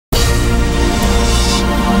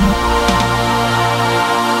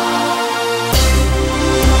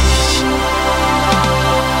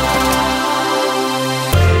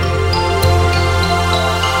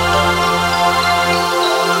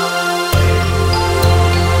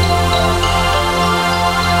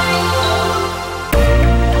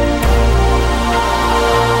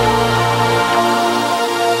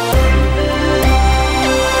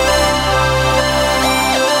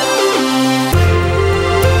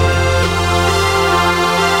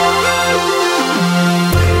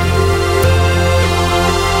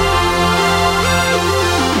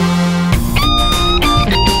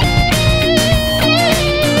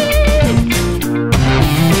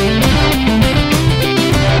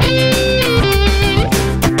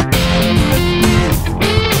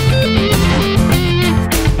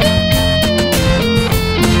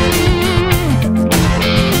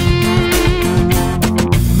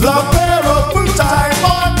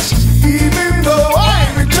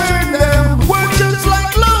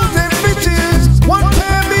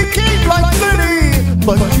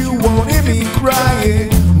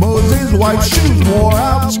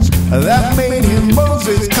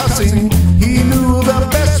pricing. He knew the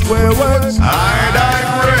best way works. I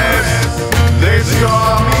digress. They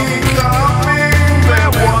saw me coming.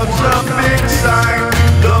 There was a big sign.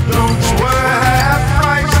 The boots were half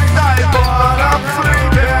price. I bought a free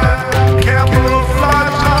pair.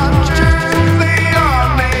 Camouflage lunches. They are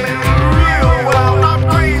made real well. I'm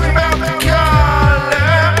crazy about the color.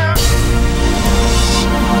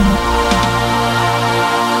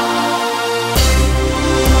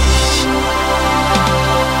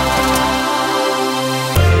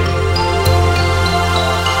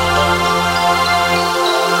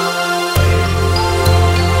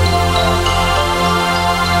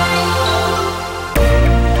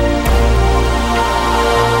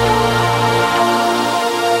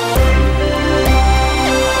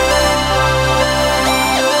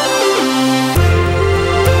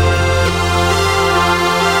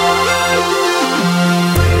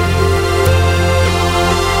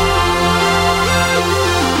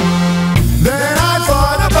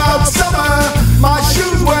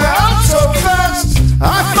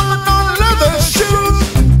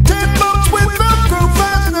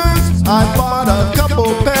 I bought a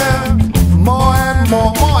couple pair, more and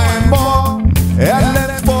more, and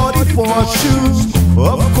then 44 shoes.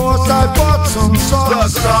 Of course I bought some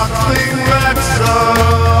socks. The sock thing that